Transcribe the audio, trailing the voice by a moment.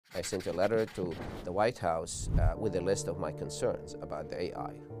I sent a letter to the White House with a list of my concerns about the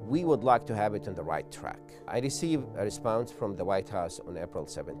AI. We would like to have it on the right track. I received a response from the White House on April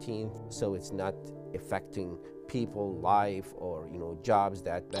 17th, so it's not affecting people, life, or jobs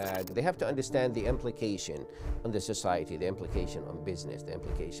that bad. They have to understand the implication on the society, the implication on business, the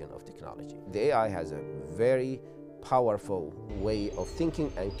implication of technology. The AI has a very powerful way of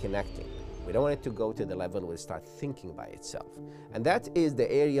thinking and connecting. We don't want it to go to the level where it starts thinking by itself. And that is the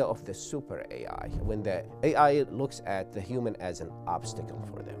area of the super AI, when the AI looks at the human as an obstacle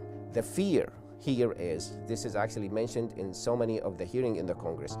for them. The fear here is, this is actually mentioned in so many of the hearings in the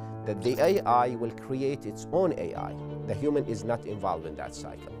Congress, that the AI will create its own AI. The human is not involved in that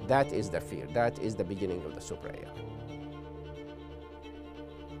cycle. That is the fear. That is the beginning of the super AI.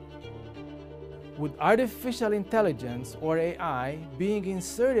 With artificial intelligence, or AI, being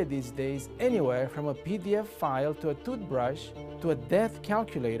inserted these days anywhere from a PDF file to a toothbrush to a death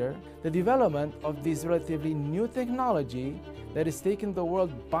calculator, the development of this relatively new technology that is taking the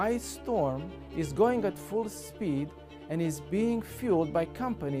world by storm is going at full speed and is being fueled by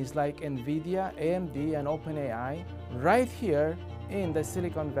companies like Nvidia, AMD, and OpenAI right here in the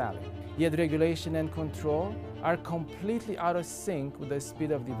Silicon Valley. Yet regulation and control are completely out of sync with the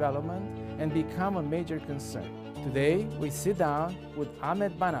speed of development and become a major concern. Today, we sit down with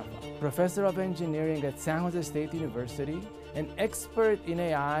Ahmed Banafa, professor of engineering at San Jose State University, an expert in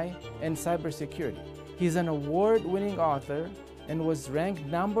AI and cybersecurity. He's an award-winning author and was ranked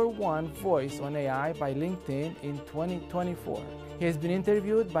 #1 voice on AI by LinkedIn in 2024. He has been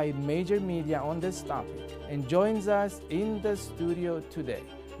interviewed by major media on this topic and joins us in the studio today.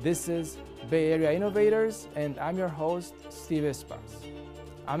 This is Bay Area Innovators, and I'm your host, Steve Espas.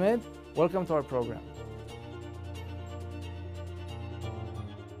 Ahmed, welcome to our program.